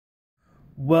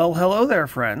Well, hello there,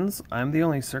 friends. I'm the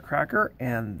only Sir Cracker,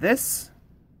 and this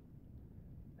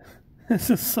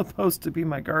is supposed to be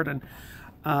my garden.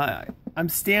 I'm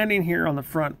standing here on the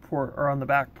front porch or on the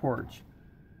back porch.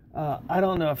 I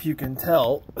don't know if you can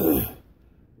tell,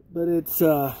 but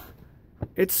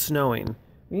it's snowing.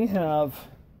 We have,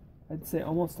 I'd say,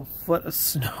 almost a foot of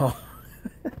snow.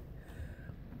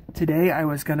 Today, I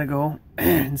was gonna go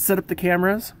and set up the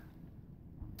cameras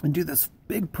and do this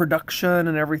big production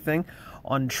and everything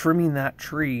on trimming that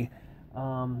tree,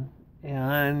 and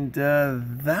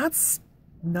that's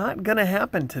not gonna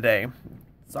happen today.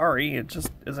 Sorry, it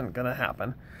just isn't gonna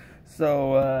happen.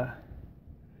 So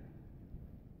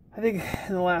I think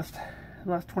in the last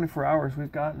 24 hours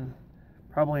we've gotten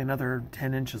probably another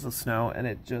 10 inches of snow, and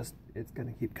it's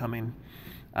gonna keep coming.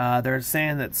 They're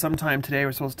saying that sometime today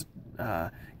we're supposed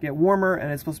to get warmer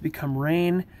and it's supposed to become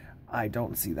rain. I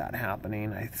don't see that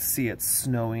happening. I see it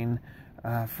snowing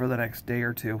for the next day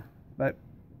or two. But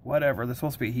whatever, there's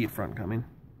supposed to be a heat front coming.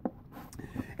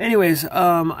 Anyways,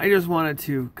 I just wanted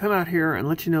to come out here and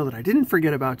let you know that I didn't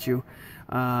forget about you.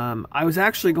 I was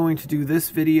actually going to do this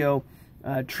video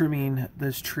trimming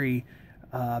this tree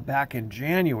back in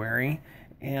January,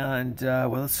 and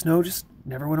well, the snow just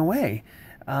never went away.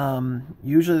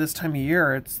 Usually this time of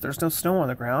year, there's no snow on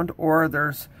the ground, or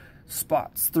there's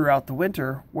spots throughout the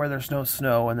winter where there's no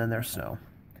snow and then there's snow.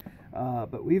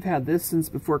 But we've had this since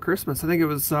before Christmas. I think it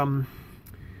was,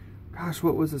 gosh,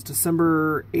 what was this?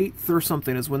 December 8th or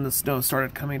something is when the snow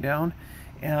started coming down.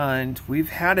 And we've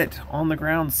had it on the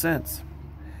ground since.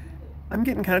 I'm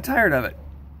getting kind of tired of it.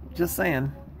 Just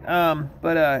saying.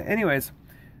 Anyways,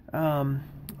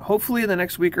 hopefully in the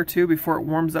next week or two, before it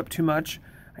warms up too much,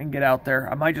 I can get out there.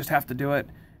 I might just have to do it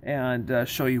and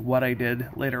show you what I did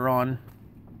later on.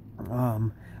 I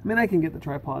mean, I can get the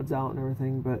tripods out and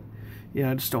everything, but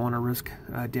yeah, I just don't want to risk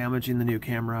damaging the new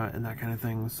camera and that kind of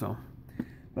thing. So,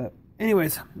 but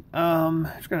anyways, I'm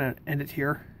just gonna end it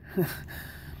here.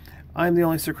 I'm the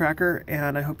only Sir Cracker,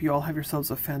 and I hope you all have yourselves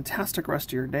a fantastic rest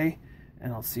of your day,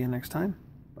 and I'll see you next time.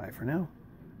 Bye for now.